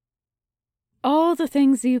All the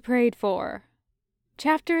things you prayed for.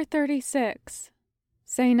 Chapter 36.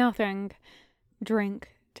 Say nothing. Drink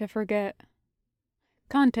to forget.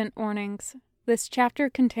 Content warnings. This chapter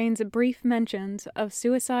contains brief mentions of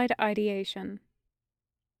suicide ideation.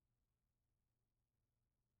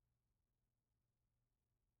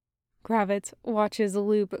 Kravitz watches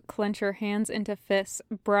Loop clench her hands into fists,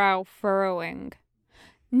 brow furrowing.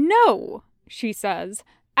 "No," she says.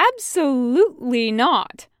 "Absolutely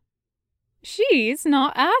not." "She's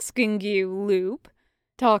not asking you, Loop,"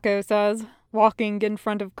 Taco says, walking in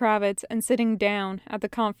front of Kravitz and sitting down at the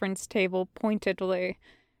conference table pointedly.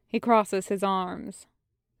 He crosses his arms.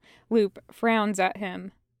 Loop frowns at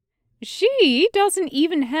him. "She doesn't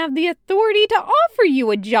even have the authority to offer you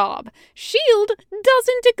a job. S.H.I.E.L.D.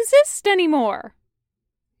 doesn't exist anymore."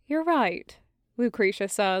 "You're right," Lucretia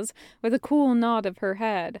says, with a cool nod of her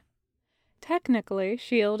head. Technically,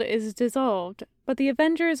 S.H.I.E.L.D. is dissolved, but the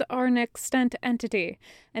Avengers are an extant entity,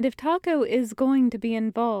 and if Taco is going to be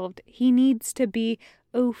involved, he needs to be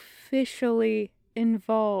officially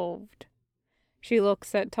involved. She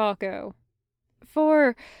looks at Taco.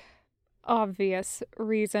 "For obvious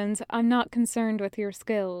reasons, I'm not concerned with your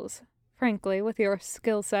skills. Frankly, with your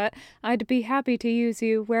skill set, I'd be happy to use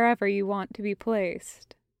you wherever you want to be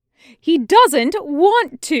placed." "He doesn't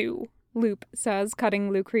want to," Loop says, cutting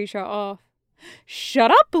Lucretia off.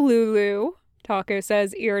 "Shut up, Lulu," Taco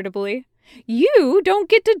says irritably. "You don't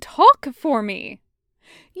get to talk for me."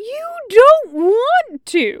 "You don't want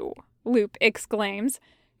to," Loop exclaims.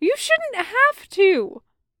 "You shouldn't have to."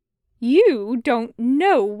 "You don't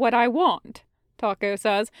know what I want," Taco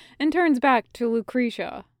says, and turns back to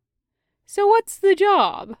Lucretia. "So what's the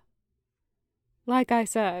job?" "Like I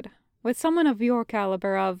said, with someone of your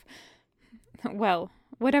caliber well,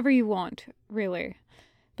 whatever you want, really.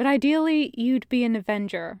 But ideally, you'd be an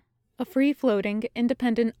Avenger, a free-floating,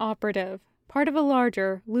 independent operative, part of a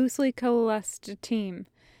larger, loosely coalesced team.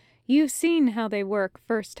 You've seen how they work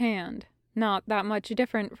firsthand. Not that much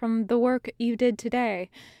different from the work you did today,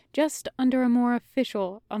 just under a more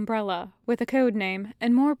official umbrella, with a code name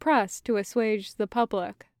and more press to assuage the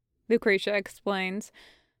public," Lucretia explains.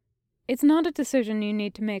 "It's not a decision you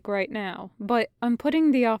need to make right now, but I'm putting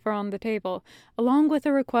the offer on the table, along with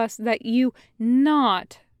a request that you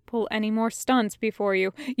not pull any more stunts before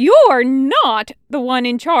you." "You're not the one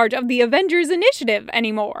in charge of the Avengers Initiative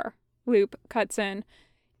anymore," Loop cuts in.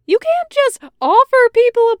 "You can't just offer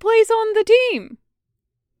people a place on the team."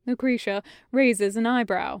 Lucretia raises an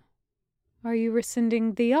eyebrow. "Are you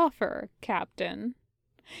rescinding the offer, Captain?"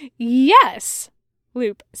 "Yes,"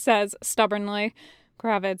 Loop says stubbornly.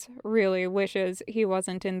 Kravitz really wishes he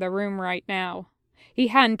wasn't in the room right now. He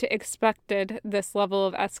hadn't expected this level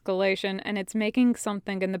of escalation, and it's making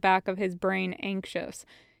something in the back of his brain anxious.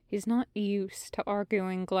 He's not used to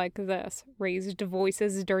arguing like this, raised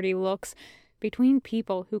voices, dirty looks, between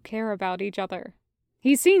people who care about each other.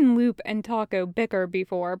 He's seen Loop and Taco bicker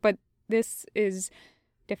before, but this is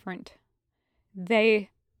different. They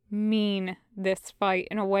mean this fight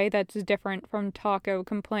in a way that's different from Taco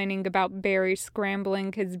complaining about Barry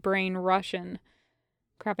scrambling his brain Russian.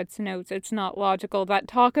 Kravitz notes it's not logical that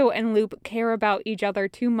Taco and Loop care about each other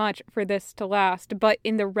too much for this to last, but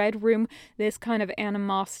in the Red Room, this kind of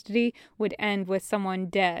animosity would end with someone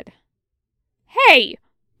dead. "Hey!"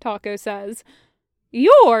 Taco says.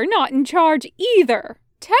 "You're not in charge either.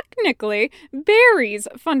 Technically, Barry's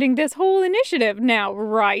funding this whole initiative now,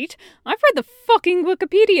 right? I've read the fucking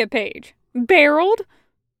Wikipedia page. Barreled?"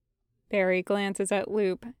 Barry glances at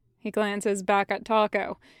Loop. He glances back at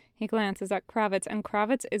Taco. He glances at Kravitz, and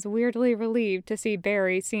Kravitz is weirdly relieved to see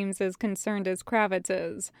Barry seems as concerned as Kravitz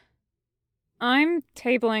is. "I'm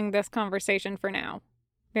tabling this conversation for now,"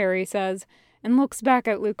 Barry says, and looks back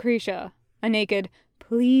at Lucretia, a naked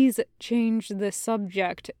 "please change the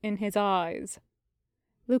subject" in his eyes.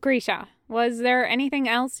 "Lucretia, was there anything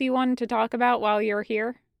else you wanted to talk about while you're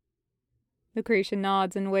here?" Lucretia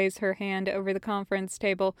nods and waves her hand over the conference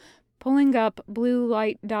table, pulling up blue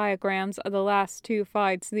light diagrams of the last two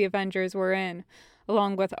fights the Avengers were in,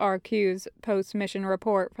 along with RQ's post-mission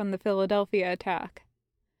report from the Philadelphia attack.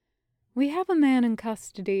 "We have a man in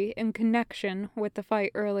custody in connection with the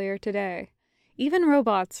fight earlier today. Even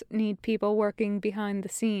robots need people working behind the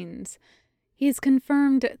scenes. He's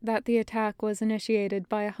confirmed that the attack was initiated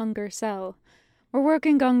by a hunger cell. We're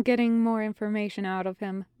working on getting more information out of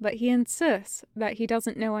him, but he insists that he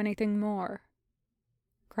doesn't know anything more."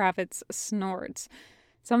 Kravitz snorts.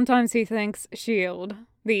 Sometimes he thinks S.H.I.E.L.D.,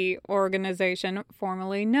 the organization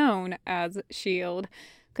formerly known as S.H.I.E.L.D.,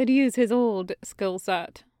 could use his old skill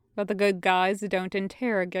set, but the good guys don't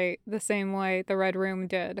interrogate the same way the Red Room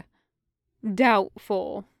did.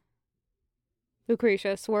 Doubtful.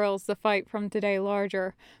 Lucretia swirls the fight from today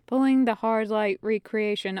larger, pulling the hard light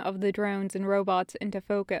recreation of the drones and robots into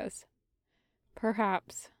focus.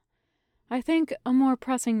 Perhaps. I think a more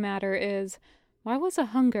pressing matter is, why was a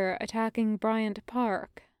hunger attacking Bryant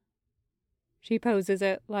Park? She poses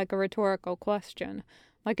it like a rhetorical question,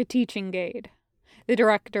 like a teaching aid. The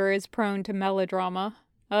director is prone to melodrama,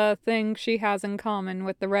 a thing she has in common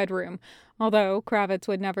with the Red Room, although Kravitz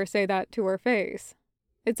would never say that to her face.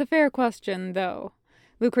 It's a fair question, though.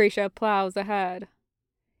 Lucretia plows ahead.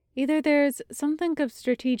 Either there's something of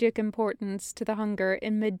strategic importance to the hunger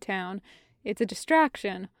in Midtown, it's a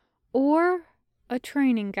distraction, or a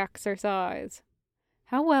training exercise.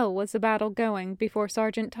 How well was the battle going before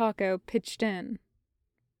Sergeant Taco pitched in?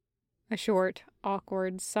 A short,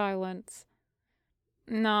 awkward silence.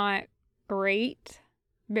 Not great,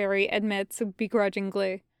 Barry admits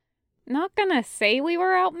begrudgingly. Not gonna say we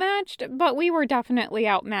were outmatched, but we were definitely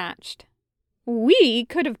outmatched. We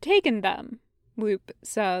could have taken them, Loop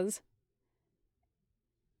says.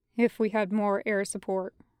 If we had more air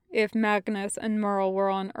support, if Magnus and Merle were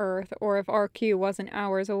on Earth, or if RQ wasn't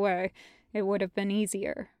hours away, it would have been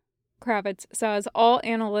easier. Kravitz says, all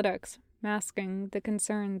analytics, masking the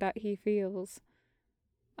concern that he feels.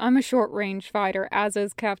 I'm a short-range fighter, as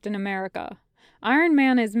is Captain America. Iron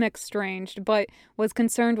Man is mixed-ranged, but was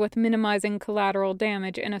concerned with minimizing collateral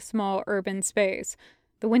damage in a small urban space.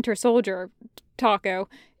 The Winter Soldier, Taco,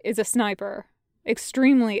 is a sniper,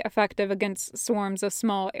 extremely effective against swarms of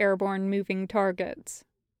small airborne moving targets.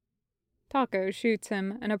 Taco shoots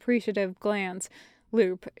him an appreciative glance.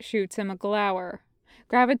 Loop shoots him a glower.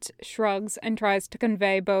 Kravitz shrugs and tries to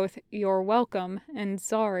convey both "you're welcome" and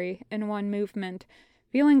 "sorry" in one movement,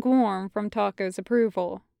 feeling warm from Taco's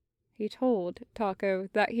approval. He told Taco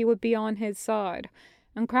that he would be on his side,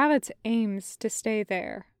 and Kravitz aims to stay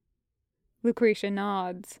there. Lucretia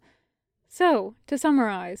nods. So, to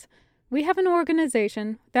summarize, we have an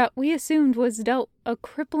organization that we assumed was dealt a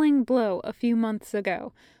crippling blow a few months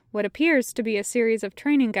ago, what appears to be a series of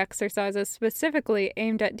training exercises specifically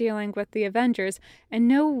aimed at dealing with the Avengers, and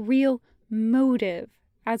no real motive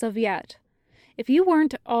as of yet. If you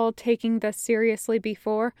weren't all taking this seriously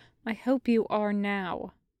before, I hope you are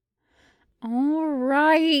now. All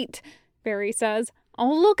right, Barry says.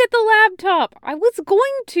 I'll look at the laptop. I was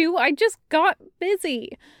going to, I just got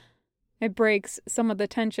busy. It breaks some of the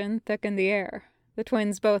tension thick in the air. The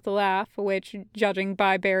twins both laugh, which, judging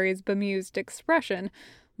by Barry's bemused expression,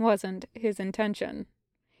 wasn't his intention.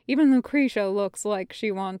 Even Lucretia looks like she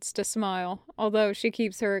wants to smile, although she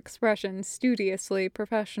keeps her expression studiously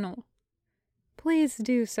professional. Please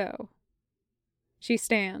do so. She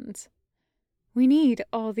stands. We need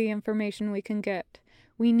all the information we can get.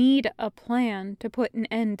 We need a plan to put an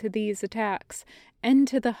end to these attacks, end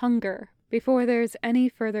to the hunger, before there's any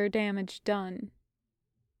further damage done.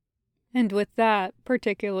 And with that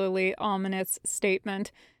particularly ominous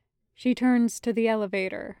statement, she turns to the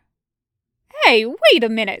elevator. Hey, wait a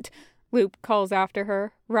minute, Loop calls after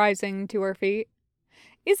her, rising to her feet.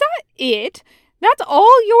 Is that it? That's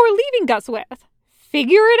all you're leaving us with?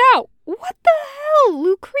 Figure it out. What the hell,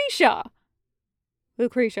 Lucretia?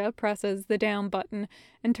 Lucretia presses the down button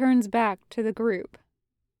and turns back to the group.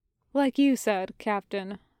 Like you said,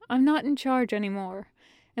 Captain, I'm not in charge anymore.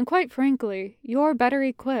 And quite frankly, you're better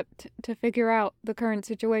equipped to figure out the current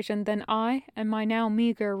situation than I and my now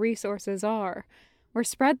meager resources are. We're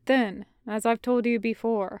spread thin, as I've told you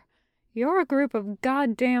before. You're a group of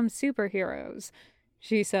goddamn superheroes,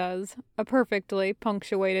 she says, a perfectly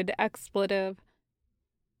punctuated expletive.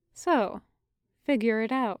 So, figure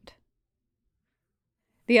it out.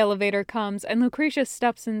 The elevator comes, and Lucretia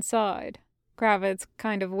steps inside. Kravitz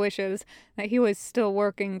kind of wishes that he was still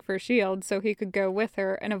working for S.H.I.E.L.D. so he could go with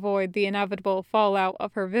her and avoid the inevitable fallout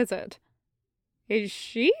of her visit. Is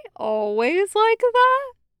she always like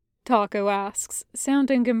that? Taco asks,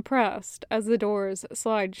 sounding impressed as the doors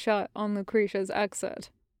slide shut on Lucretia's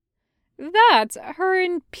exit. That's her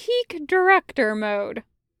in peak director mode,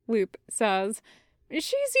 Loop says.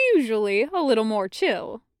 She's usually a little more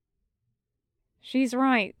chill. She's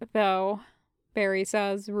right, though, Barry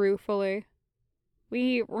says ruefully.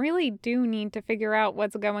 We really do need to figure out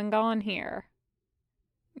what's going on here.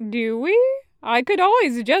 Do we? I could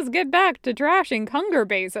always just get back to trashing hunger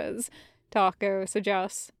bases, Taco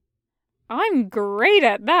suggests. I'm great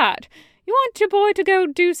at that. You want your boy to go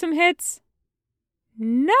do some hits?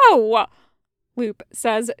 No, Loop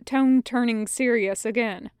says, tone turning serious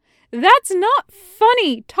again. That's not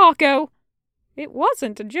funny, Taco. It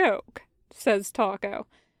wasn't a joke, says Taco.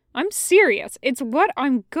 I'm serious. It's what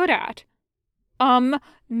I'm good at.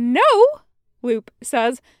 No, Loop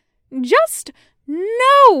says. Just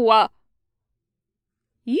no.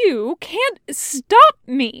 You can't stop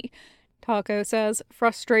me, Taco says,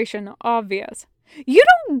 frustration obvious. You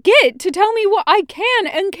don't get to tell me what I can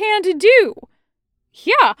and can't do.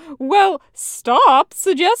 Yeah, well, stop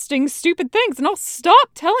suggesting stupid things and I'll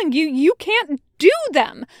stop telling you you can't do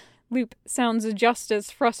them. Loop sounds just as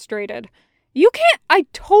frustrated. You can't, I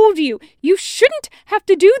told you, you shouldn't have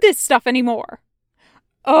to do this stuff anymore.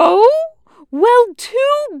 Oh? Well,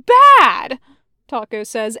 too bad, Taco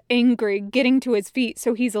says, angry, getting to his feet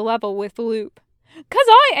so he's level with Loop. 'Cause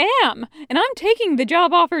I am, and I'm taking the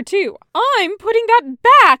job offer too. I'm putting that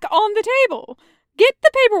back on the table. Get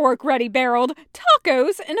the paperwork ready, Barreled.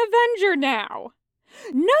 Taco's an Avenger now.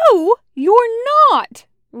 No, you're not,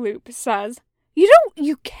 Loop says.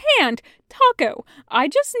 You can't, Taco. I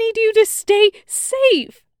just need you to stay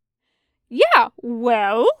safe. Yeah,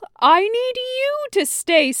 well, I need you to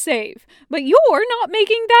stay safe, but you're not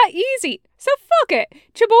making that easy. So fuck it.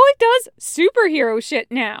 Chaboy does superhero shit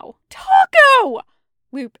now. Taco!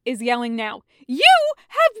 Loop is yelling now. You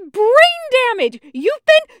have brain damage! You've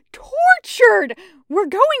been tortured! We're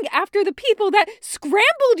going after the people that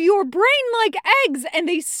scrambled your brain like eggs, and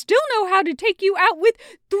they still know how to take you out with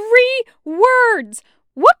 3 words.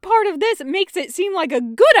 What part of this makes it seem like a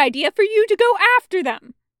good idea for you to go after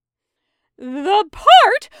them? The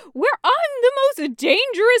part where I'm the most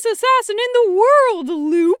dangerous assassin in the world,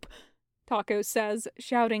 Loop, Taco says,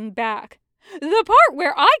 shouting back. The part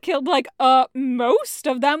where I killed, most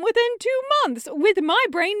of them within 2 months, with my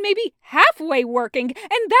brain maybe halfway working,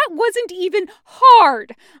 and that wasn't even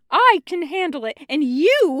hard. I can handle it, and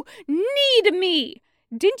you need me.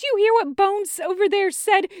 Didn't you hear what Bones over there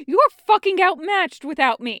said? You're fucking outmatched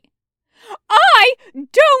without me. I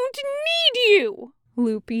don't need you,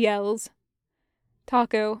 Loop yells.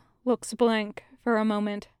 Taco looks blank for a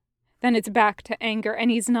moment. Then it's back to anger, and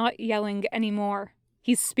he's not yelling anymore.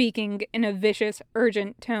 He's speaking in a vicious,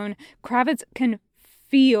 urgent tone. Kravitz can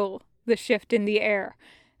feel the shift in the air,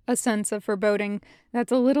 a sense of foreboding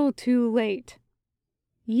that's a little too late.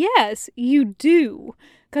 Yes, you do.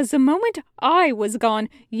 'Cause the moment I was gone,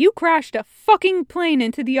 you crashed a fucking plane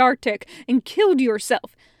into the Arctic and killed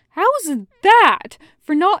yourself. How's that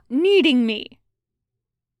for not needing me?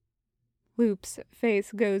 Loop's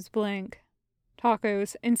face goes blank.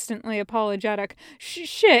 Taco's instantly apologetic.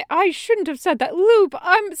 Shit, I shouldn't have said that. Loop,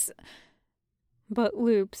 But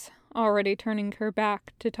Loop's already turning her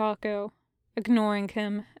back to Taco, ignoring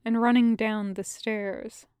him and running down the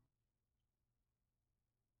stairs.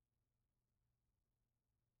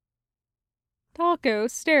 Taco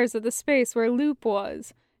stares at the space where Loop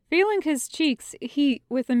was, feeling his cheeks heat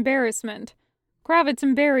with embarrassment. Kravitz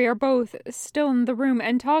and Barry are both still in the room,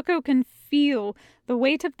 and Taco can feel the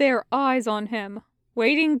weight of their eyes on him,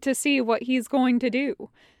 waiting to see what he's going to do.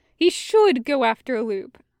 He should go after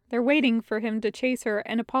Loop. They're waiting for him to chase her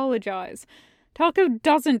and apologize. Taco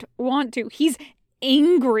doesn't want to. He's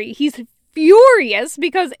angry. He's furious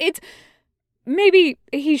because maybe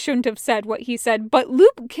he shouldn't have said what he said, but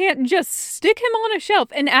Loop can't just stick him on a shelf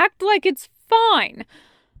and act like it's fine.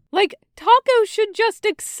 Taco should just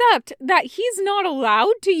accept that he's not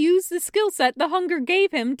allowed to use the skill set the hunger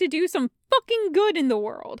gave him to do some fucking good in the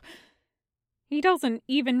world. He doesn't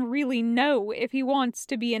even really know if he wants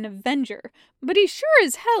to be an Avenger, but he sure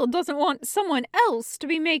as hell doesn't want someone else to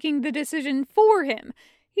be making the decision for him.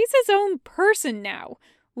 He's his own person now.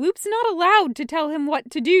 Loop's not allowed to tell him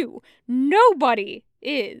what to do. Nobody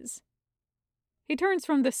is. He turns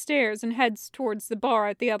from the stairs and heads towards the bar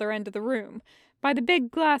at the other end of the room, by the big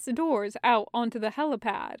glass doors out onto the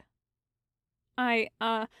helipad.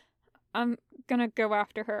 I'm gonna go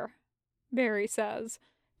after her, Barry says.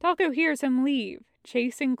 Taco hears him leave,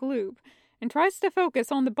 chasing Loop, and tries to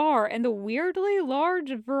focus on the bar and the weirdly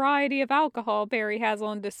large variety of alcohol Barry has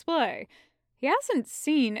on display. He hasn't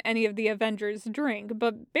seen any of the Avengers drink,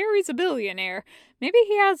 but Barry's a billionaire. Maybe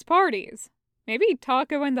he has parties. Maybe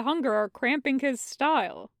Taco and the Hunger are cramping his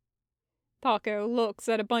style. Taco looks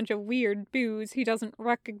at a bunch of weird booze he doesn't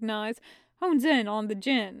recognize, hones in on the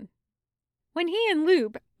gin. When he and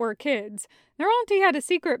Loop were kids, their auntie had a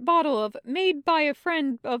secret bottle of made by a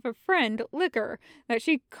friend of a friend liquor that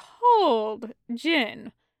she called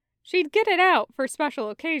gin. She'd get it out for special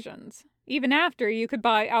occasions, even after you could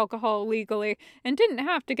buy alcohol legally and didn't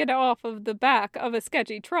have to get it off of the back of a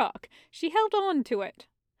sketchy truck. She held on to it.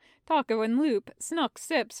 Taco and Loop snuck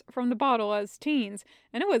sips from the bottle as teens,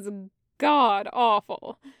 and it was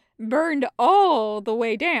god-awful. Burned all the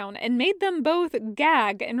way down and made them both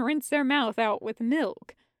gag and rinse their mouth out with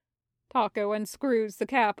milk. Taco unscrews the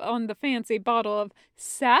cap on the fancy bottle of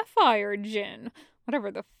sapphire gin,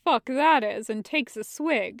 whatever the fuck that is, and takes a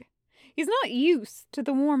swig. He's not used to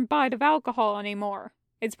the warm bite of alcohol anymore.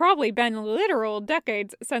 It's probably been literal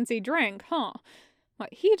decades since he drank, huh?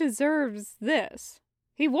 But he deserves this.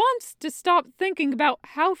 He wants to stop thinking about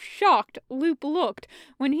how shocked Loop looked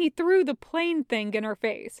when he threw the plane thing in her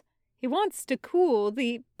face. He wants to cool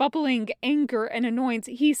the bubbling anger and annoyance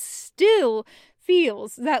he still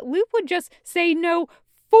feels that Loop would just say no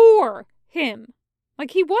for him.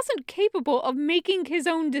 Like he wasn't capable of making his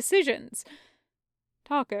own decisions.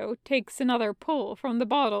 Taco takes another pull from the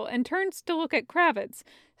bottle and turns to look at Kravitz,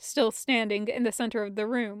 still standing in the center of the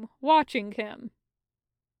room, watching him.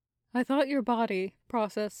 I thought your body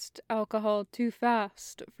processed alcohol too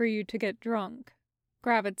fast for you to get drunk,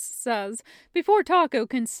 Kravitz says, before Taco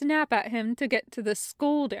can snap at him to get to the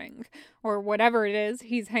scolding, or whatever it is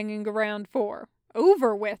he's hanging around for.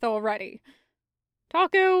 Over with already.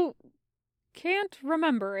 Taco can't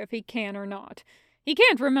remember if he can or not. He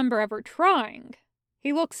can't remember ever trying.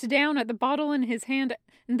 He looks down at the bottle in his hand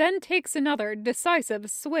and then takes another decisive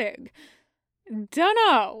swig.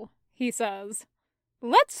 Dunno, he says.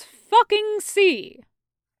 Let's fucking see.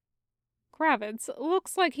 Kravitz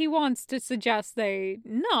looks like he wants to suggest they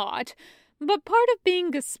not, but part of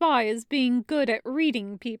being a spy is being good at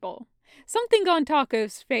reading people. Something on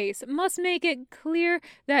Taco's face must make it clear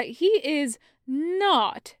that he is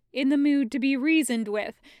not in the mood to be reasoned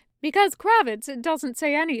with, because Kravitz doesn't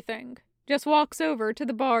say anything, just walks over to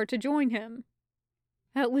the bar to join him.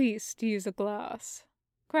 At least use a glass,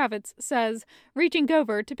 Kravitz says, reaching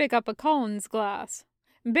over to pick up a Collins glass.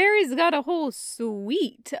 Barry's got a whole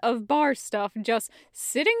suite of bar stuff just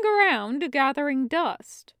sitting around gathering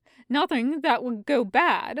dust. Nothing that would go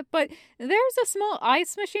bad, but there's a small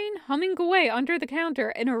ice machine humming away under the counter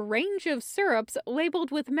and a range of syrups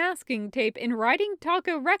labeled with masking tape in writing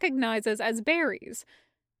Taco recognizes as Barry's.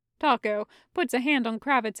 Taco puts a hand on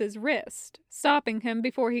Kravitz's wrist, stopping him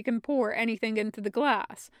before he can pour anything into the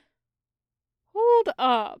glass. Hold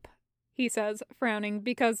up, he says, frowning,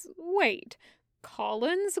 because, wait,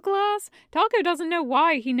 Collins glass? Taco doesn't know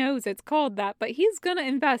why he knows it's called that, but he's gonna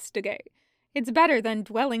investigate. It's better than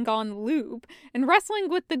dwelling on Loop and wrestling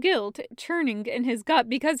with the guilt churning in his gut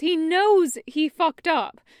because he knows he fucked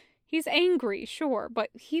up. He's angry, sure, but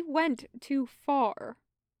he went too far.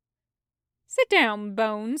 Sit down,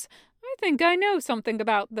 Bones. I think I know something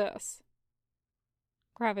about this.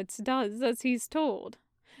 Kravitz does as he's told.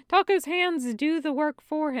 Taco's hands do the work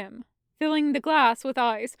for him, filling the glass with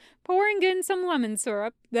ice, pouring in some lemon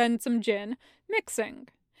syrup, then some gin, mixing.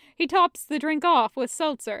 He tops the drink off with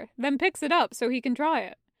seltzer, then picks it up so he can try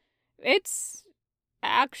it. It's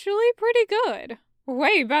actually pretty good.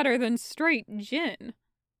 Way better than straight gin.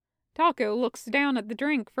 Taco looks down at the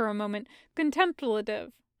drink for a moment,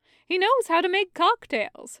 contemplative. He knows how to make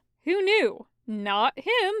cocktails. Who knew? Not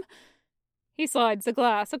him. He slides the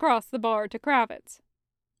glass across the bar to Kravitz.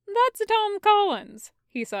 That's a Tom Collins,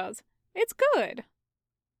 he says. It's good.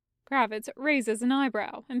 Kravitz raises an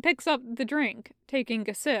eyebrow and picks up the drink, taking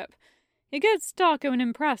a sip. He gives Taco an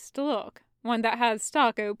impressed look, one that has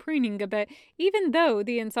Taco preening a bit, even though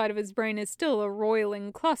the inside of his brain is still a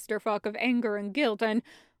roiling clusterfuck of anger and guilt and,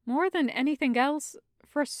 more than anything else,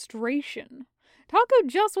 frustration. Taco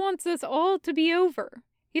just wants this all to be over.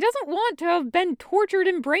 He doesn't want to have been tortured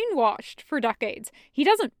and brainwashed for decades. He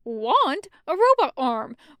doesn't want a robot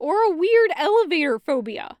arm or a weird elevator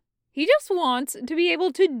phobia. He just wants to be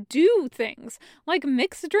able to do things, like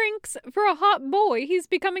mix drinks for a hot boy he's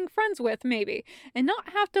becoming friends with, maybe, and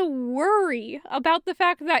not have to worry about the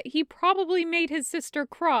fact that he probably made his sister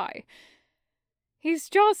cry. He's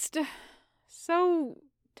just so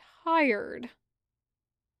tired.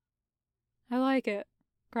 I like it,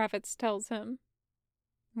 Kravitz tells him.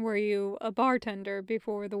 Were you a bartender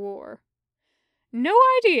before the war? No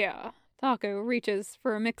idea. Taco reaches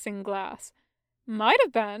for a mixing glass. Might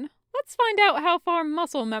have been. Let's find out how far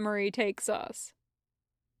muscle memory takes us.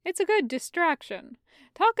 It's a good distraction.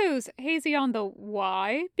 Taco's hazy on the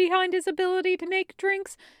why behind his ability to make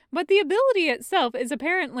drinks, but the ability itself is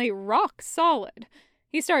apparently rock solid.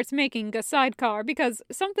 He starts making a sidecar because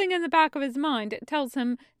something in the back of his mind tells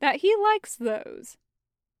him that he likes those.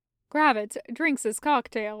 Kravitz drinks his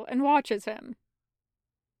cocktail and watches him.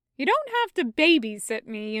 You don't have to babysit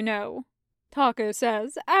me, you know, Taco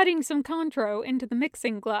says, adding some Cointreau into the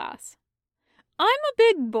mixing glass. I'm a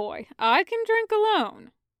big boy. I can drink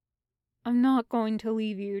alone. I'm not going to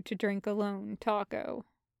leave you to drink alone, Taco,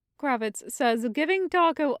 Kravitz says, giving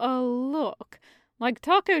Taco a look, like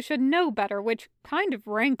Taco should know better, which kind of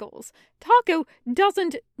rankles. Taco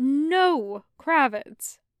doesn't know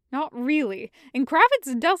Kravitz. Not really, and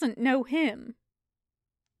Kravitz doesn't know him.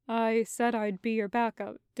 I said I'd be your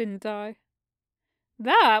backup, didn't I?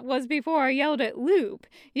 That was before I yelled at Loop.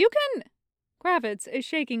 You can... Kravitz is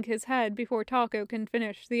shaking his head before Taco can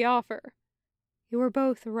finish the offer. You were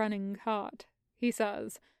both running hot, he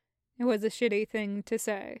says. It was a shitty thing to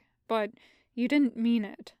say, but you didn't mean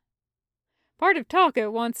it. Part of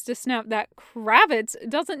Taco wants to snap that Kravitz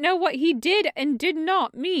doesn't know what he did and did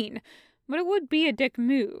not mean, but it would be a dick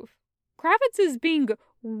move. Kravitz is being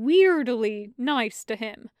weirdly nice to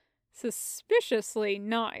him. Suspiciously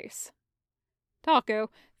nice.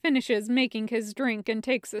 Taco finishes making his drink and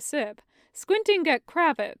takes a sip, squinting at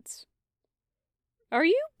Kravitz. Are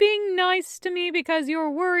you being nice to me because you're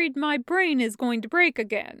worried my brain is going to break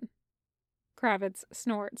again? Kravitz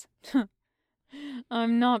snorts.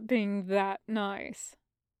 I'm not being that nice.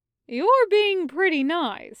 You're being pretty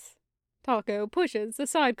nice. Taco pushes the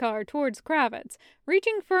sidecar towards Kravitz,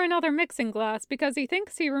 reaching for another mixing glass because he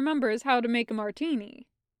thinks he remembers how to make a martini.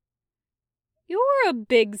 You're a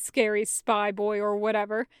big scary spy boy or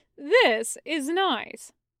whatever. This is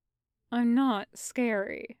nice. I'm not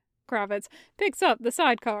scary. Kravitz picks up the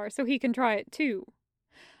sidecar so he can try it too.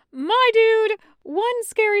 My dude, one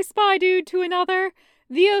scary spy dude to another.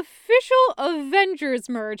 The official Avengers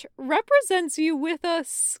merch represents you with a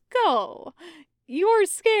skull. You're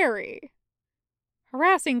scary.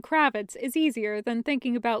 Harassing Kravitz is easier than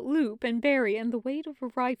thinking about Loop and Barry and the weight of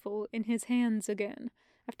a rifle in his hands again,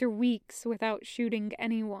 after weeks without shooting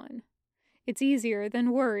anyone. It's easier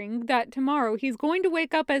than worrying that tomorrow he's going to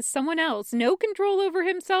wake up as someone else, no control over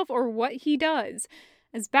himself or what he does.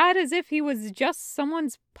 As bad as if he was just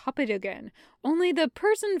someone's puppet again, only the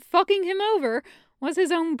person fucking him over was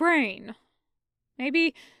his own brain.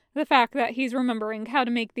 Maybe the fact that he's remembering how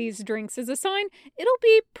to make these drinks is a sign it'll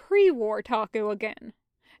be pre-war Taco again.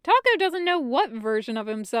 Taco doesn't know what version of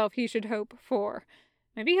himself he should hope for.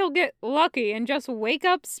 Maybe he'll get lucky and just wake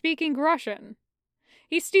up speaking Russian.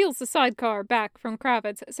 He steals the sidecar back from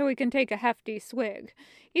Kravitz so he can take a hefty swig.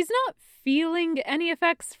 He's not feeling any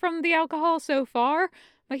effects from the alcohol so far,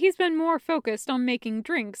 but he's been more focused on making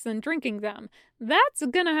drinks than drinking them. That's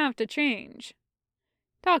gonna have to change.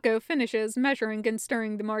 Taco finishes measuring and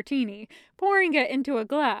stirring the martini, pouring it into a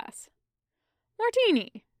glass.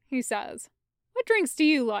 Martini, he says. What drinks do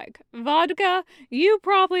you like? Vodka? You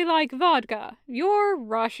probably like vodka. You're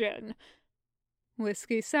Russian.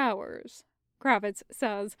 Whiskey sours, Kravitz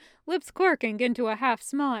says, lips quirking into a half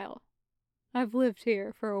smile. I've lived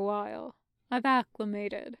here for a while. I've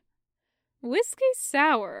acclimated. Whiskey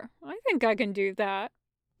sour. I think I can do that,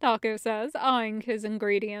 Taco says, eyeing his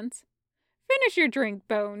ingredients. Finish your drink,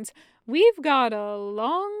 Bones. We've got a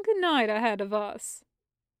long night ahead of us.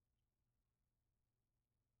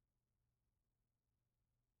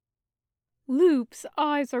 Loop's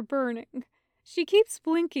eyes are burning. She keeps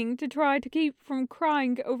blinking to try to keep from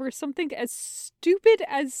crying over something as stupid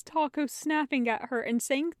as Taco snapping at her and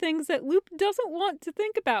saying things that Loop doesn't want to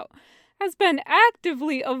think about, has been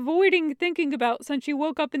actively avoiding thinking about since she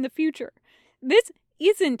woke up in the future. This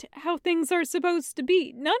isn't how things are supposed to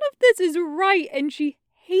be. None of this is right, and she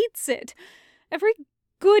hates it. Every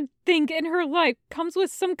good thing in her life comes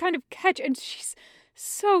with some kind of catch, and she's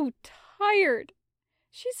so tired.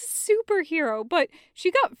 She's a superhero, but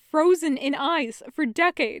she got frozen in ice for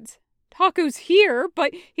decades. Taco's here,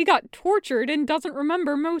 but he got tortured and doesn't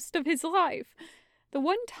remember most of his life. The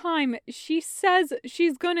one time she says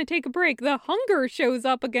she's gonna take a break, the hunger shows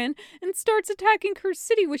up again and starts attacking her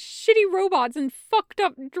city with shitty robots and fucked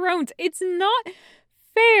up drones. It's not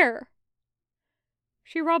fair.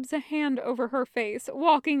 She rubs a hand over her face,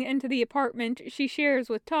 walking into the apartment she shares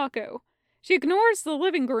with Taco. She ignores the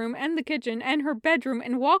living room and the kitchen and her bedroom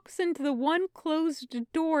and walks into the one closed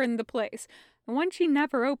door in the place, the one she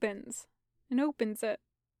never opens, and opens it.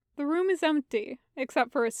 The room is empty,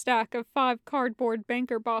 except for a stack of 5 cardboard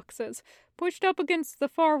banker boxes pushed up against the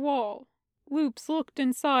far wall. Loops looked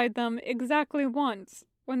inside them exactly once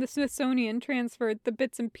when the Smithsonian transferred the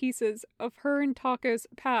bits and pieces of her and Taco's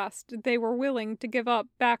past they were willing to give up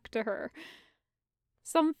back to her.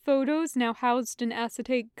 Some photos now housed in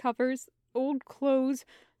acetate covers, old clothes,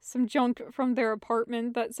 some junk from their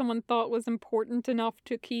apartment that someone thought was important enough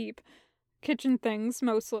to keep. Kitchen things,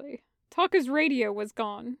 mostly. Taco's radio was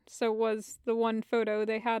gone, so was the one photo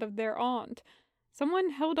they had of their aunt.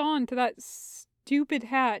 Someone held on to that stupid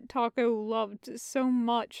hat Taco loved so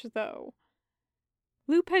much, though.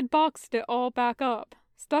 Loop had boxed it all back up,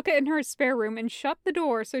 stuck it in her spare room, and shut the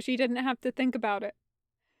door so she didn't have to think about it.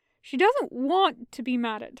 She doesn't want to be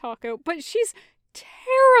mad at Taco, but she's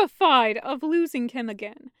terrified of losing him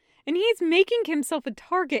again. And he's making himself a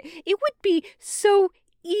target. It would be so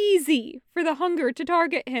easy for the hunger to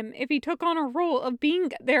target him if he took on a role of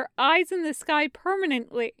being their eyes in the sky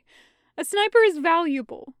permanently. A sniper is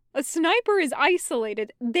valuable. A sniper is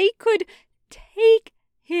isolated. They could take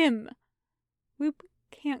him. Loop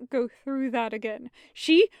can't go through that again.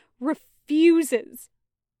 She refuses.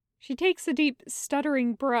 She takes a deep,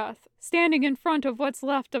 stuttering breath, standing in front of what's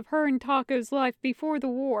left of her and Taco's life before the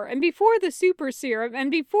war, and before the super serum,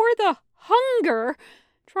 and before the hunger,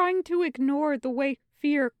 trying to ignore the way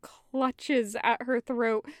fear clutches at her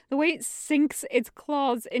throat, the way it sinks its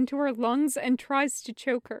claws into her lungs and tries to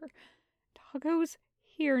choke her. Taco's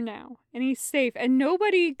here now, and he's safe, and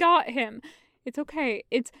nobody got him. It's okay.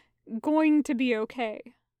 It's going to be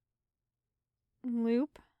okay.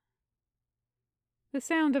 Loop? The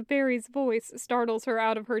sound of Barry's voice startles her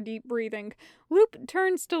out of her deep breathing. Loop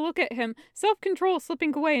turns to look at him, self-control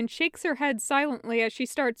slipping away, and shakes her head silently as she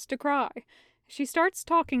starts to cry. She starts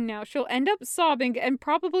talking now. She'll end up sobbing and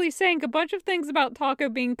probably saying a bunch of things about Taco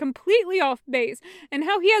being completely off base and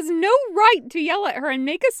how he has no right to yell at her and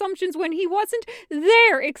make assumptions when he wasn't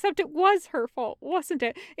there, except it was her fault, wasn't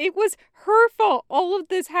it? It was her fault all of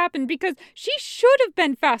this happened because she should have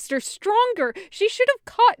been faster, stronger. She should have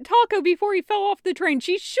caught Taco before he fell off the train.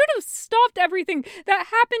 She should have stopped everything that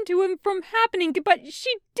happened to him from happening, but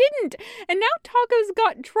she didn't. And now Taco's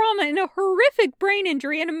got trauma and a horrific brain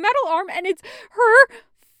injury and a metal arm, and it's her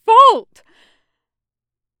fault.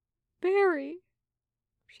 Barry,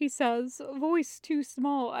 she says, voice too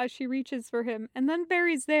small as she reaches for him, and then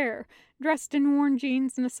Barry's there, dressed in worn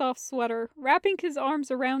jeans and a soft sweater, wrapping his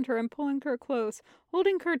arms around her and pulling her close,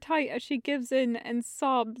 holding her tight as she gives in and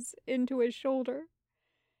sobs into his shoulder.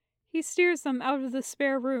 He steers them out of the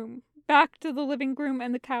spare room, back to the living room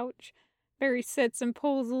and the couch. Barry sits and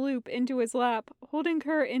pulls Loop into his lap, holding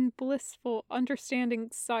her in blissful, understanding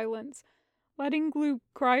silence, letting Loop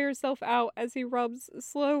cry herself out as he rubs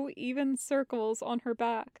slow, even circles on her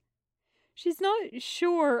back. She's not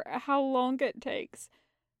sure how long it takes,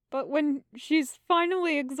 but when she's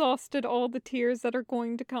finally exhausted all the tears that are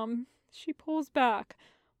going to come, she pulls back,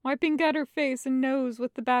 wiping at her face and nose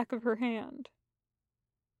with the back of her hand.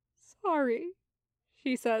 "Sorry,"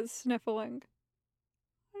 she says, sniffling.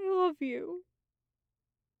 "I love you."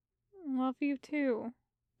 "Love you too,"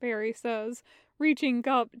 Barry says, reaching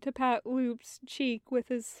up to pat Loop's cheek with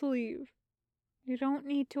his sleeve. "You don't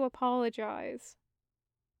need to apologize."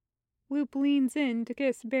 Loop leans in to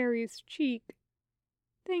kiss Barry's cheek.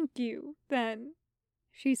 "Thank you, then,"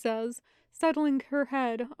 she says, settling her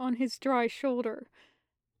head on his dry shoulder,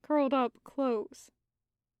 curled up close.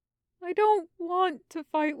 "I don't want to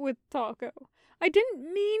fight with Taco. I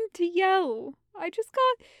didn't mean to yell.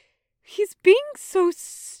 He's being so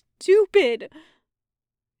stupid."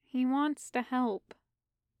 "He wants to help,"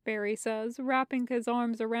 Barry says, wrapping his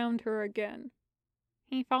arms around her again.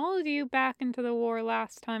 "He followed you back into the war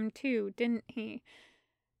last time too, didn't he?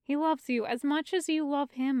 He loves you as much as you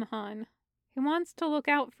love him, hon. He wants to look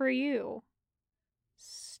out for you."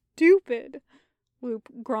 "Stupid," Loop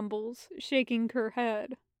grumbles, shaking her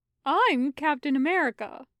head. "I'm Captain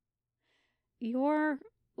America." "You're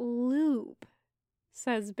Loop,"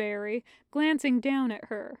 says Barry, glancing down at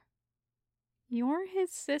her. "You're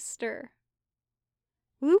his sister."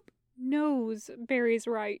 Loop knows Barry's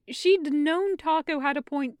right. She'd known Taco had a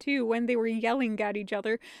point too when they were yelling at each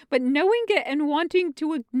other, but knowing it and wanting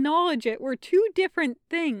to acknowledge it were two different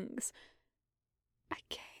things. "I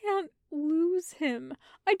can't lose him.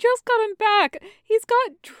 I just got him back. He's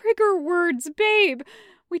got trigger words, babe.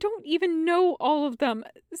 We don't even know all of them.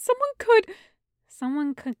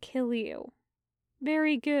 Someone could kill you."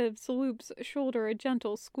 Barry gives Loop's shoulder a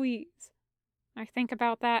gentle squeeze. "I think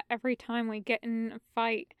about that every time we get in a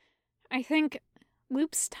fight. I think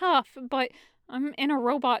Loop's tough, but I'm in a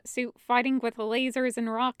robot suit fighting with lasers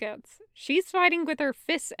and rockets. She's fighting with her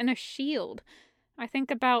fists and a shield. I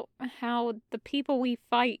think about how the people we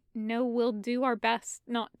fight know we'll do our best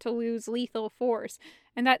not to lose lethal force,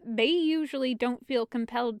 and that they usually don't feel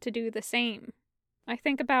compelled to do the same. I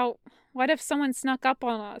think about what if someone snuck up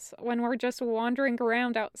on us when we're just wandering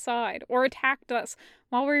around outside, or attacked us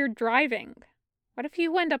while we were driving? What if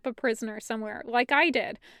you end up a prisoner somewhere, like I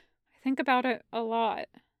did? I think about it a lot.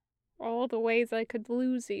 All the ways I could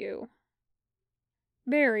lose you."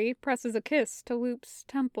 Barry presses a kiss to Loop's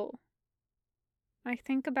temple. "I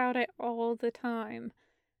think about it all the time.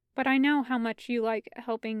 But I know how much you like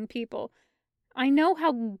helping people. I know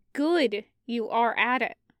how good you are at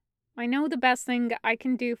it. I know the best thing I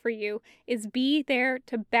can do for you is be there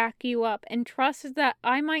to back you up and trust that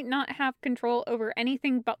I might not have control over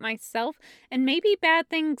anything but myself, and maybe bad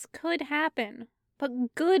things could happen,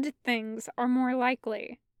 but good things are more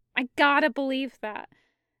likely. I gotta believe that.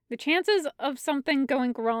 The chances of something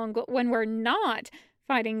going wrong when we're not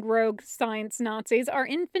fighting rogue science Nazis are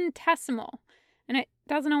infinitesimal, and it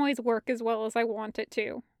doesn't always work as well as I want it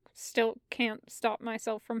to. Still can't stop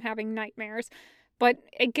myself from having nightmares, but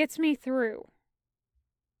it gets me through.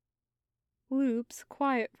 Loop's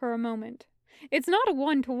quiet for a moment. It's not a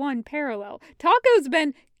one-to-one parallel. Taco's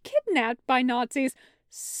been kidnapped by Nazis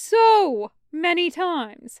so many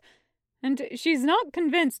times. And she's not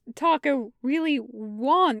convinced Taco really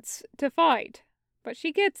wants to fight, but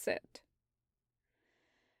she gets it.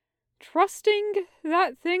 Trusting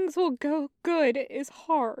that things will go good is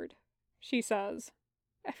hard, she says.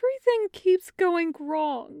 Everything keeps going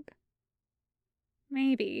wrong.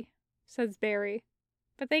 Maybe, says Barry,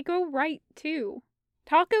 but they go right too.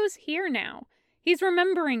 Taco's here now. He's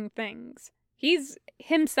remembering things. He's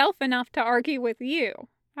himself enough to argue with you.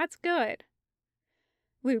 That's good.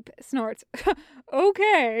 Loop snorts.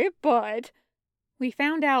 Okay, but... We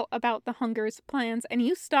found out about the Hunger's plans, and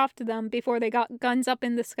you stopped them before they got guns up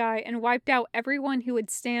in the sky and wiped out everyone who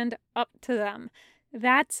would stand up to them.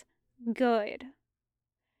 That's good.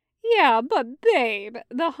 Yeah, but babe,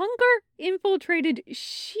 the Hunger infiltrated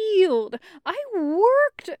S.H.I.E.L.D. I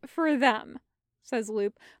worked for them, says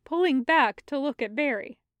Loop, pulling back to look at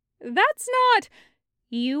Barry. That's not...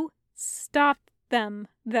 You stopped them,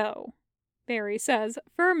 though, Barry says,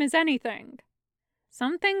 firm as anything.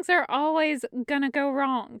 Some things are always gonna go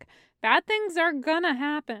wrong. Bad things are gonna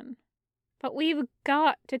happen. But we've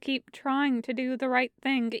got to keep trying to do the right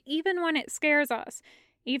thing, even when it scares us,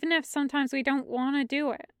 even if sometimes we don't want to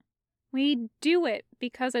do it. We do it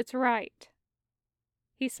because it's right.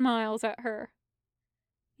 He smiles at her.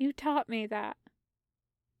 You taught me that.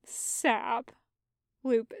 Sap.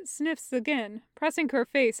 Loop sniffs again, pressing her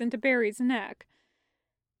face into Barry's neck.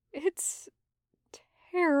 It's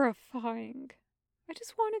terrifying. I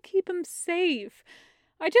just want to keep him safe.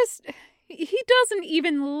 He doesn't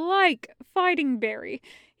even like fighting Barry.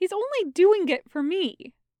 He's only doing it for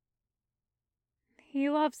me. He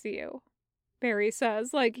loves you, Barry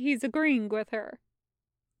says, like he's agreeing with her.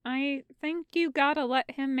 I think you gotta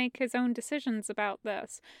let him make his own decisions about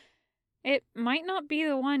this. It might not be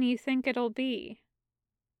the one you think it'll be.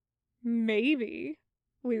 Maybe.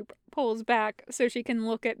 Loop pulls back so she can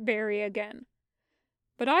look at Barry again.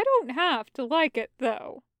 But I don't have to like it,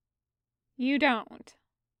 though. You don't,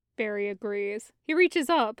 Barry agrees. He reaches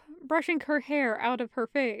up, brushing her hair out of her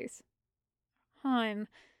face. Hon,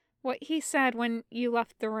 what he said when you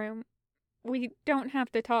left the room, we don't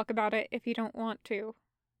have to talk about it if you don't want to.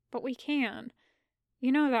 But we can.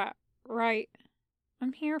 You know that, right?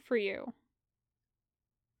 I'm here for you.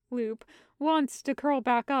 Loop wants to curl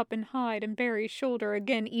back up and hide in Barry's shoulder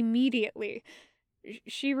again immediately.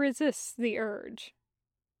 She resists the urge.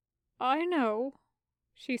 I know,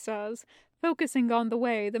 she says, focusing on the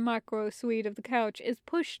way the micro-suite of the couch is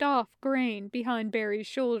pushed off grain behind Barry's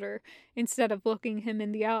shoulder instead of looking him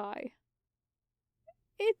in the eye.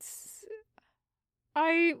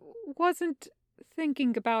 I wasn't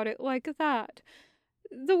thinking about it like that.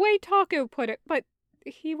 The way Taco put it, but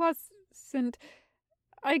he wasn't...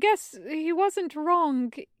 I guess he wasn't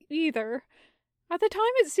wrong either. At the time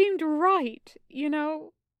it seemed right, you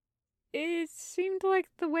know? It seemed like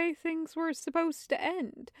the way things were supposed to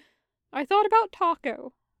end. I thought about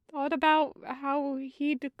Taco. Thought about how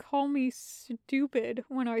he'd call me stupid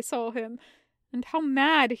when I saw him, and how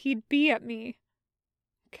mad he'd be at me.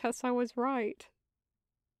 Guess I was right.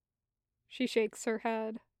 She shakes her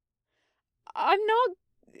head. I'm not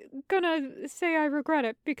gonna say I regret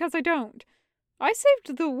it, because I don't. I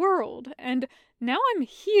saved the world, and now I'm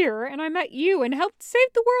here, and I met you and helped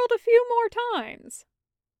save the world a few more times.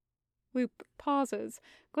 Loop pauses,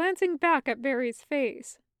 glancing back at Barry's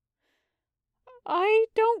face. I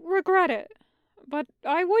don't regret it, but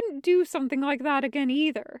I wouldn't do something like that again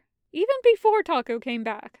either. Even before Taco came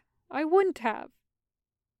back, I wouldn't have.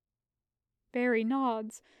 Barry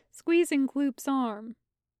nods, squeezing Loop's arm.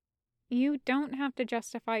 You don't have to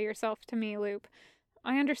justify yourself to me, Loop.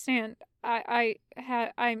 I understand. I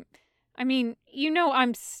mean, you know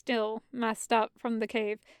I'm still messed up from the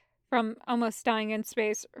cave, from almost dying in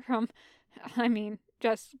space,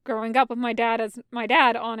 just growing up with my dad as my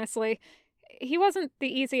dad, honestly. He wasn't the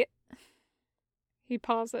easiest... He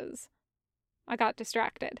pauses. I got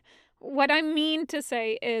distracted. What I mean to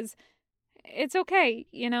say is, it's okay,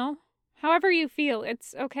 you know? However you feel,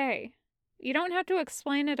 it's okay. You don't have to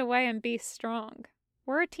explain it away and be strong.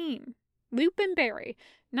 We're a team. Loop and Barry,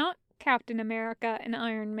 not Captain America and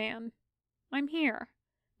Iron Man. I'm here.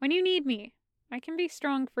 When you need me, I can be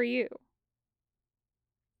strong for you.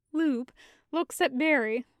 Loop looks at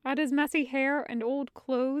Barry, at his messy hair and old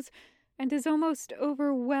clothes, and is almost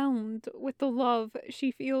overwhelmed with the love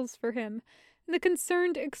she feels for him and the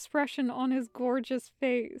concerned expression on his gorgeous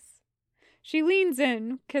face. She leans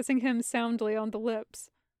in, kissing him soundly on the lips.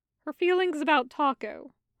 Her feelings about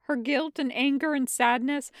Taco, her guilt and anger and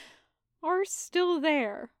sadness, are still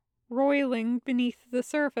there, roiling beneath the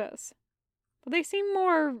surface. But they seem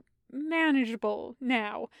more manageable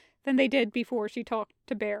now than they did before she talked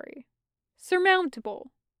to Barry.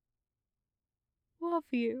 Surmountable. "Love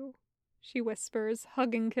you," she whispers,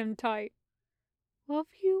 hugging him tight. "Love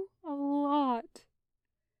you a lot."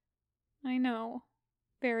 "I know,"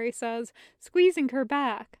 Barry says, squeezing her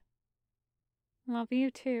back. "Love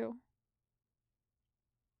you too."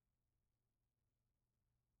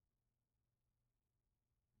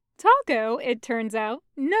 Taco, it turns out,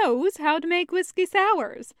 knows how to make whiskey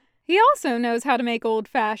sours. He also knows how to make old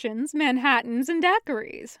fashions, Manhattans, and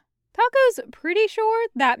daiquiris. Taco's pretty sure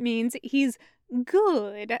that means he's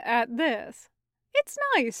good at this. It's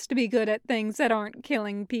nice to be good at things that aren't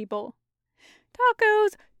killing people.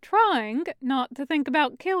 Taco's trying not to think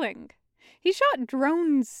about killing. He shot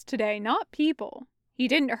drones today, not people. He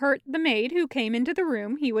didn't hurt the maid who came into the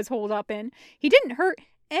room he was holed up in. He didn't hurt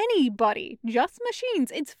anybody, just machines.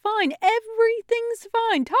 It's fine. Everything's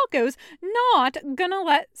fine. Taco's not gonna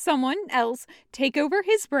let someone else take over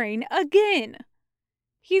his brain again.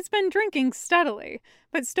 He's been drinking steadily,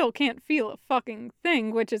 but still can't feel a fucking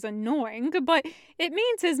thing, which is annoying, but it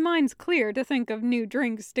means his mind's clear to think of new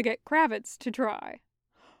drinks to get Kravitz to try.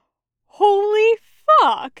 "Holy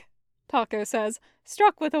fuck!" Taco says,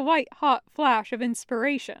 struck with a white-hot flash of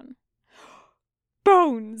inspiration.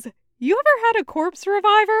 "Bones! You ever had a corpse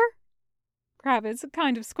reviver?" Kravitz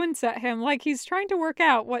kind of squints at him like he's trying to work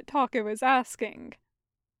out what Taco is asking.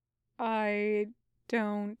 "I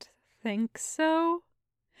don't think so."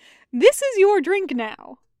 "This is your drink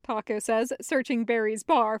now," Taco says, searching Barry's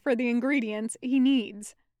bar for the ingredients he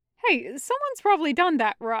needs. "Hey, someone's probably done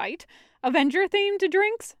that, right? Avenger-themed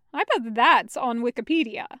drinks? I bet that's on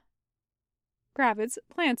Wikipedia." Kravitz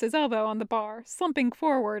plants his elbow on the bar, slumping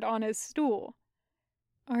forward on his stool.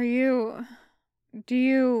 Do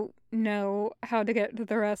you know how to get to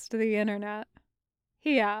the rest of the internet?"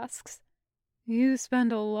 he asks. "You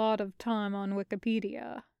spend a lot of time on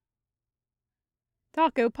Wikipedia."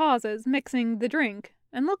 Taco pauses, mixing the drink,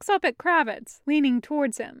 and looks up at Kravitz, leaning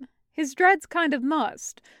towards him, his dreads kind of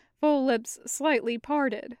mussed, full lips slightly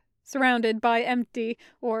parted, surrounded by empty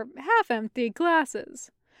or half-empty glasses,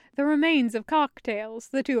 the remains of cocktails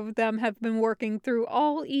the two of them have been working through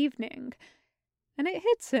all evening. And it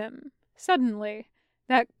hits him, suddenly,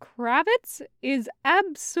 that Kravitz is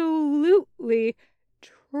absolutely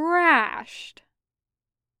trashed.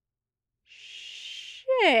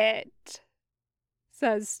 "Shit,"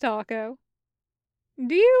 says Taco.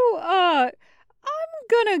 I'm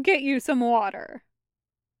gonna get you some water."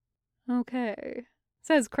 "Okay,"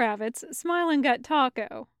 says Kravitz, smiling at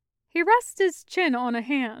Taco. He rests his chin on a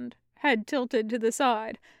hand, head tilted to the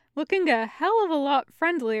side, looking a hell of a lot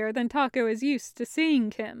friendlier than Taco is used to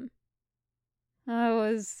seeing him. "I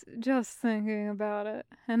was just thinking about it,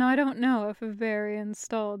 and I don't know if Barry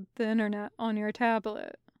installed the internet on your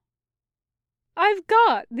tablet." "I've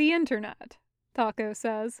got the internet," Taco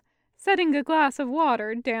says, setting a glass of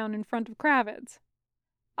water down in front of Kravitz.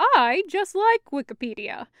 "I just like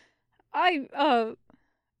Wikipedia. I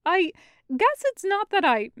guess it's not that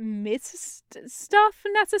I missed stuff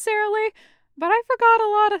necessarily, but I forgot a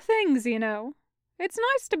lot of things, you know. It's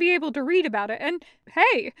nice to be able to read about it, and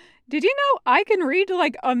hey, did you know I can read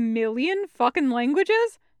like 1,000,000 fucking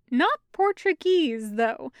languages? Not Portuguese,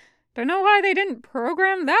 though. Don't know why they didn't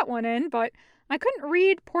program that one in, but I couldn't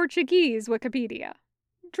read Portuguese Wikipedia.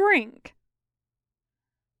 Drink."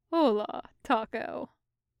 "Hola, Taco,"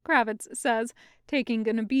 Kravitz says, taking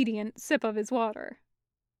an obedient sip of his water.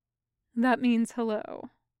 "That means hello."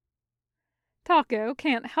 Taco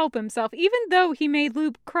can't help himself, even though he made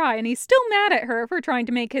Luke cry, and he's still mad at her for trying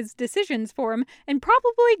to make his decisions for him, and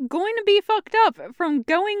probably going to be fucked up from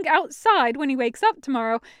going outside when he wakes up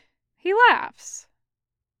tomorrow. He laughs.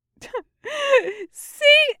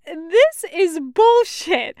 "See, this is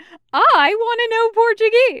bullshit. I want to know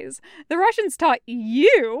Portuguese. The Russians taught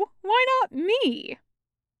you. Why not me?"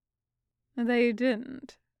 "They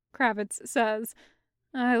didn't," Kravitz says.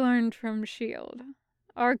 "I learned from S.H.I.E.L.D.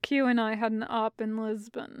 Our Q and I had an op in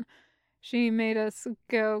Lisbon. She made us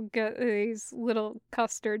go get these little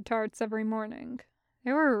custard tarts every morning.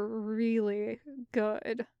 They were really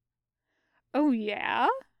good." "Oh yeah?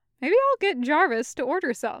 Maybe I'll get Jarvis to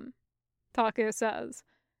order some," Taco says.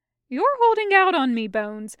 "You're holding out on me,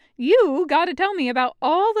 Bones. You gotta tell me about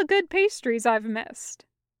all the good pastries I've missed."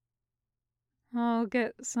 "I'll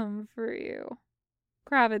get some for you,"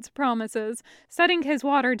 Kravitz promises, setting his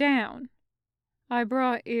water down. "I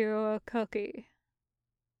brought you a cookie."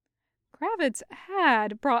 Kravitz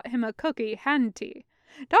had brought him a cookie, hadn't he?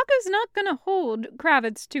 Taco's not gonna hold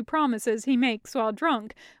Kravitz to promises he makes while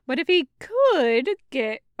drunk, but if he could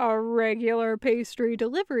get a regular pastry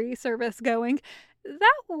delivery service going,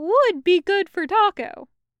 that would be good for Taco.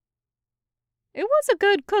 It was a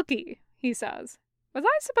good cookie, he says. Was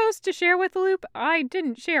I supposed to share with Loop? I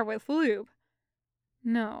didn't share with Loop.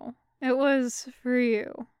 No, it was for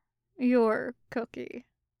you. Your cookie.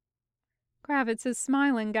 Kravitz is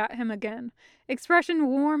smiling at him again, expression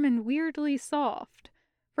warm and weirdly soft.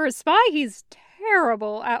 For a spy, he's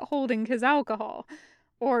terrible at holding his alcohol.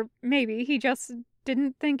 Or maybe he just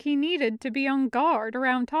didn't think he needed to be on guard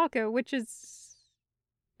around Taco, which is...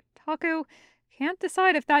 Taco can't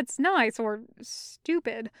decide if that's nice or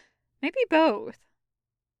stupid. Maybe both.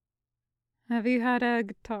 Have you had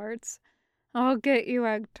egg tarts? I'll get you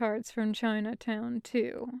egg tarts from Chinatown,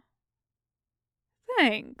 too.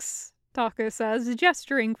 Thanks, Taco says,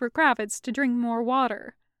 gesturing for Kravitz to drink more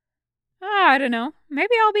water. I don't know.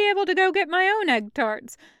 Maybe I'll be able to go get my own egg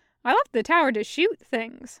tarts. I left the tower to shoot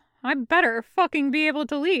things. I better fucking be able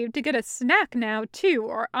to leave to get a snack now, too,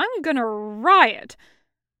 or I'm gonna riot.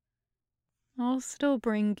 I'll still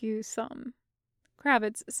bring you some,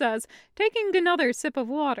 Kravitz says, taking another sip of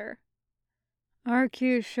water.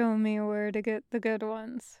 RQ showed me where to get the good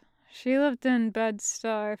ones. She lived in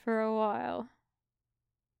Bed-Stuy for a while.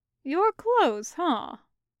 You're close, huh?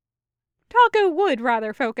 Taco would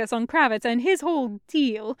rather focus on Kravitz and his whole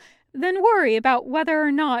deal than worry about whether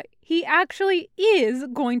or not he actually is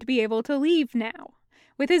going to be able to leave now.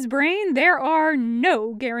 With his brain, there are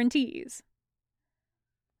no guarantees.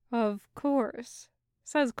 Of course,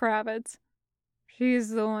 says Kravitz.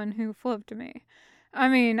 She's the one who flipped me. I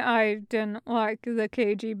mean, I didn't like the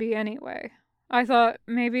KGB anyway. I thought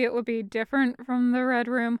maybe it would be different from the Red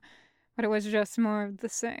Room, but it was just more of the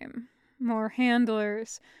same. More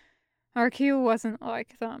handlers. RQ wasn't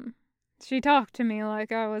like them. She talked to me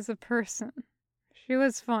like I was a person. She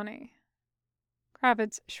was funny.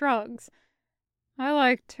 Kravitz shrugs. I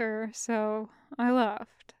liked her, so I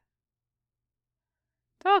left.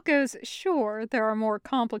 Taco's sure there are more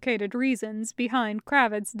complicated reasons behind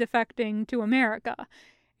Kravitz defecting to America.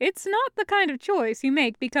 It's not the kind of choice you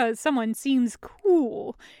make because someone seems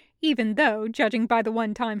cool, even though, judging by the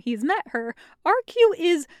one time he's met her, RQ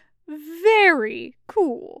is very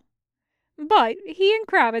cool. But he and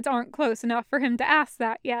Kravitz aren't close enough for him to ask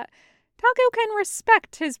that yet. Taco can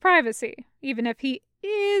respect his privacy, even if he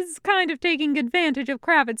is kind of taking advantage of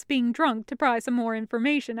Kravitz being drunk to pry some more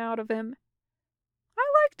information out of him. I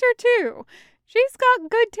liked her too. She's got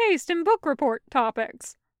good taste in book report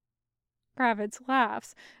topics. Kravitz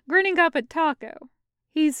laughs, grinning up at Taco.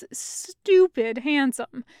 He's stupid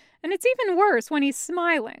handsome, and it's even worse when he's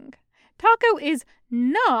smiling. Taco is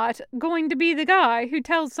not going to be the guy who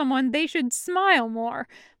tells someone they should smile more,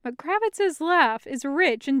 but Kravitz's laugh is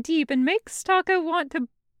rich and deep and makes Taco want to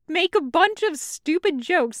make a bunch of stupid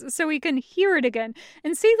jokes so he can hear it again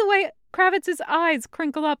and see the way Kravitz's eyes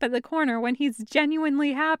crinkle up at the corner when he's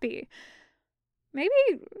genuinely happy. Maybe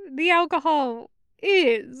the alcohol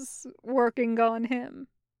is working on him.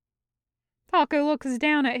 Taco looks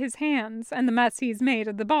down at his hands and the mess he's made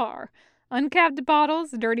at the bar. Uncapped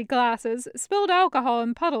bottles, dirty glasses, spilled alcohol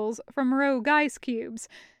and puddles from rogue ice cubes,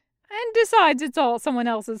 and decides it's all someone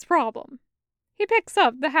else's problem. He picks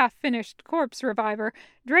up the half-finished corpse reviver,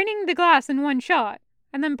 draining the glass in one shot,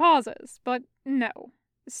 and then pauses, but no.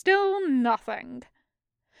 Still nothing.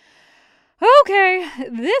 Okay,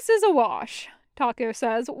 this is a wash, Taco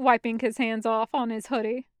says, wiping his hands off on his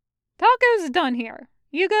hoodie. Taco's done here.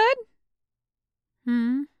 You good?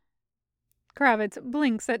 Kravitz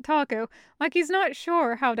blinks at Taco like he's not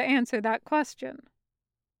sure how to answer that question.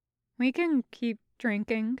 We can keep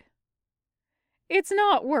drinking. It's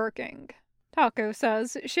not working, Taco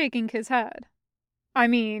says, shaking his head. I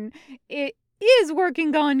mean, it is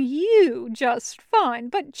working on you just fine,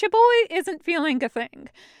 but Chaboy isn't feeling a thing.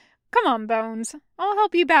 Come on, Bones. I'll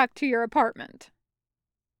help you back to your apartment.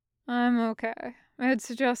 I'm okay.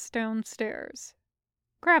 It's just downstairs.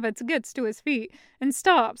 Kravitz gets to his feet and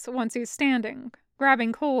stops once he's standing,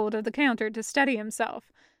 grabbing hold of the counter to steady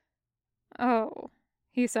himself. Oh,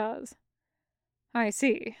 he says. I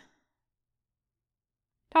see.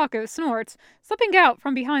 Taco snorts, slipping out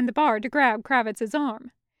from behind the bar to grab Kravitz's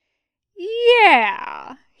arm.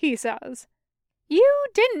 Yeah, he says. You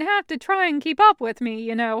didn't have to try and keep up with me,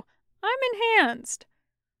 you know. I'm enhanced.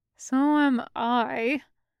 So am I.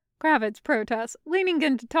 Kravitz protests, leaning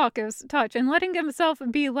into Taco's touch and letting himself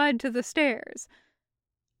be led to the stairs.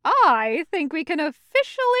 I think we can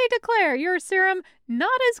officially declare your serum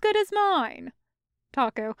not as good as mine.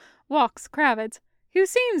 Taco walks Kravitz. who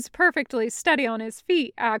seems perfectly steady on his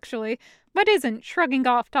feet, actually, but isn't shrugging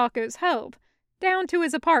off Taco's help, down to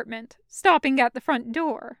his apartment, stopping at the front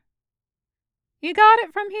door. You got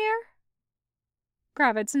it from here?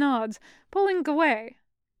 Kravitz nods, pulling away.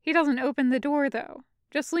 He doesn't open the door, though,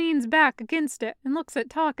 just leans back against it and looks at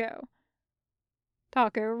Taco.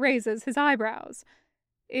 Taco raises his eyebrows.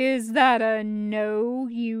 Is that a no,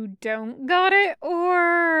 you don't got it,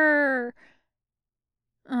 or...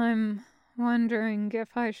 I'm wondering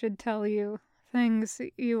if I should tell you things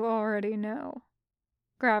you already know,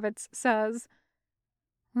 Kravitz says.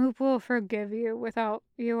 Loop will forgive you without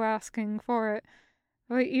you asking for it,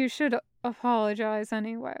 but you should apologize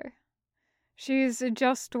anyway. She's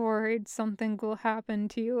just worried something will happen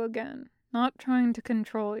to you again, not trying to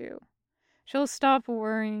control you. She'll stop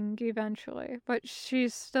worrying eventually, but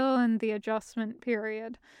she's still in the adjustment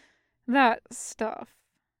period. That stuff.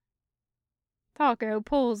 Taco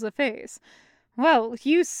pulls a face. Well,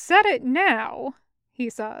 you said it now, he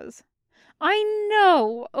says. I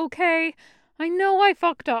know, okay? I know I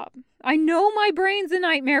fucked up. I know my brain's a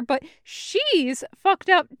nightmare, but she's fucked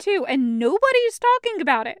up too, and nobody's talking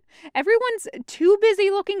about it. Everyone's too busy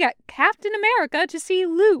looking at Captain America to see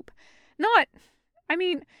Loop.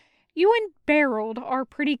 You and Barold are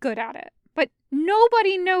pretty good at it, but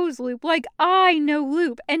nobody knows Loop like I know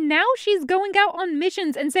Loop, and now she's going out on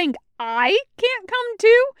missions and saying I can't come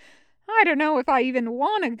too? I don't know if I even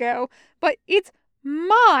want to go, but it's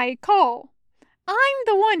my call. I'm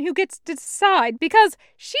the one who gets to decide, because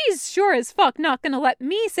she's sure as fuck not gonna let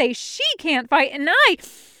me say she can't fight, and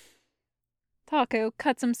Taco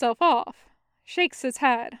cuts himself off, shakes his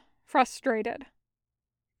head, frustrated.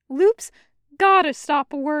 Loop's gotta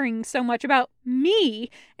stop worrying so much about me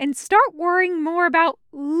and start worrying more about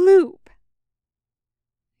Loop.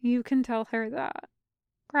 You can tell her that,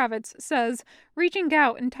 Kravitz says, reaching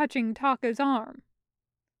out and touching Taco's arm.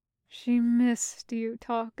 She missed you,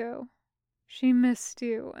 Taco. She missed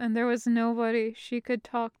you, and there was nobody she could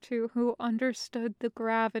talk to who understood the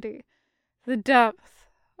gravity, the depth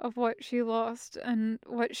of what she lost and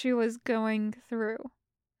what she was going through.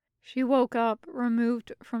 She woke up,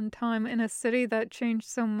 removed from time, in a city that changed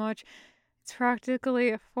so much, it's practically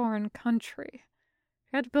a foreign country.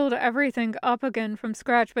 She had to build everything up again from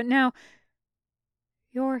scratch, but now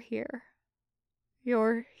you're here.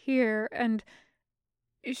 You're here, and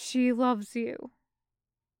she loves you.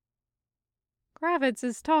 Kravitz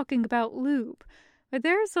is talking about Loop, but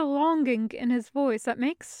there's a longing in his voice that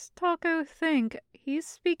makes Taco think he's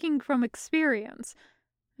speaking from experience.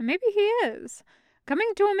 And maybe he is.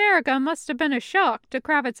 Coming to America must have been a shock to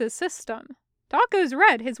Kravitz's system. Taco's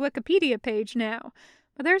read his Wikipedia page now,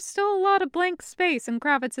 but there's still a lot of blank space in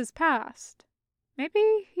Kravitz's past.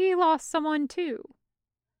 Maybe he lost someone too.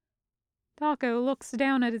 Taco looks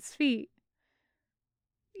down at his feet.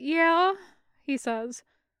 Yeah, he says.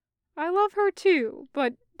 I love her too,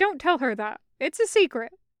 but don't tell her that. It's a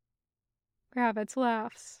secret. Kravitz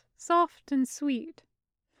laughs, soft and sweet.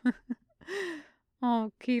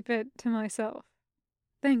 I'll keep it to myself.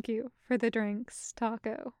 Thank you for the drinks,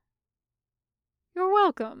 Taco. You're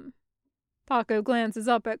welcome. Taco glances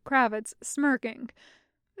up at Kravitz, smirking.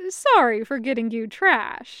 Sorry for getting you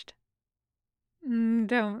trashed.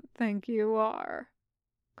 Don't think you are.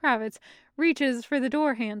 Kravitz reaches for the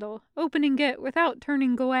door handle, opening it without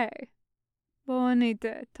turning away.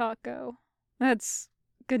 Bonita, Taco. That's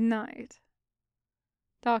good night.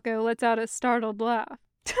 Taco lets out a startled laugh.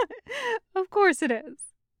 Of course it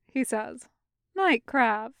is, he says. Night,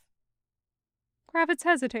 Krav. Kravitz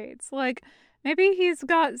hesitates, like maybe he's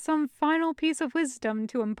got some final piece of wisdom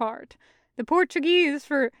to impart. The Portuguese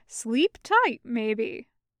for sleep tight, maybe.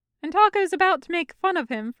 And Taco's about to make fun of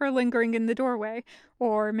him for lingering in the doorway,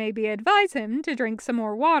 or maybe advise him to drink some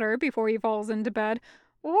more water before he falls into bed,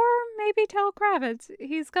 or maybe tell Kravitz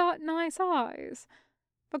he's got nice eyes.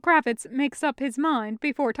 But Kravitz makes up his mind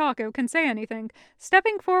before Taco can say anything,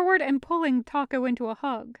 stepping forward and pulling Taco into a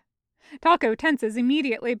hug. Taco tenses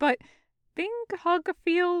immediately, but being hugged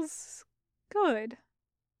feels good.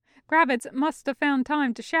 Kravitz must have found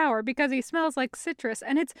time to shower because he smells like citrus,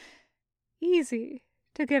 and it's easy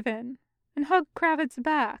to give in and hug Kravitz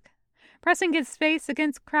back, pressing his face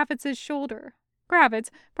against Kravitz's shoulder. Kravitz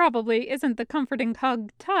probably isn't the comforting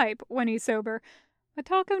hug type when he's sober, but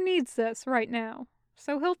Taco needs this right now,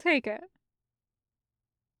 so he'll take it.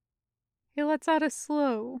 He lets out a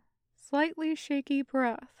slow, slightly shaky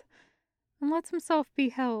breath and lets himself be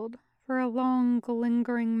held for a long,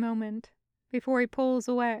 lingering moment before he pulls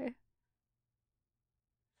away.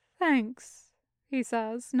 Thanks, he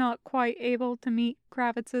says, not quite able to meet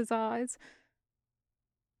Kravitz's eyes.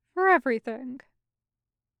 For everything.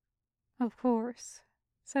 Of course,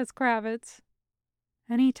 says Kravitz.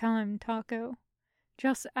 Any time, Taco.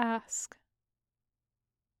 Just ask.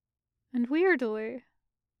 And weirdly,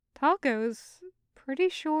 Taco's pretty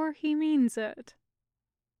sure he means it.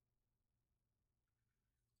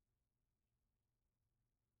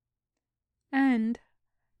 End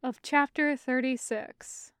of chapter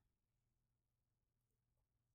 36.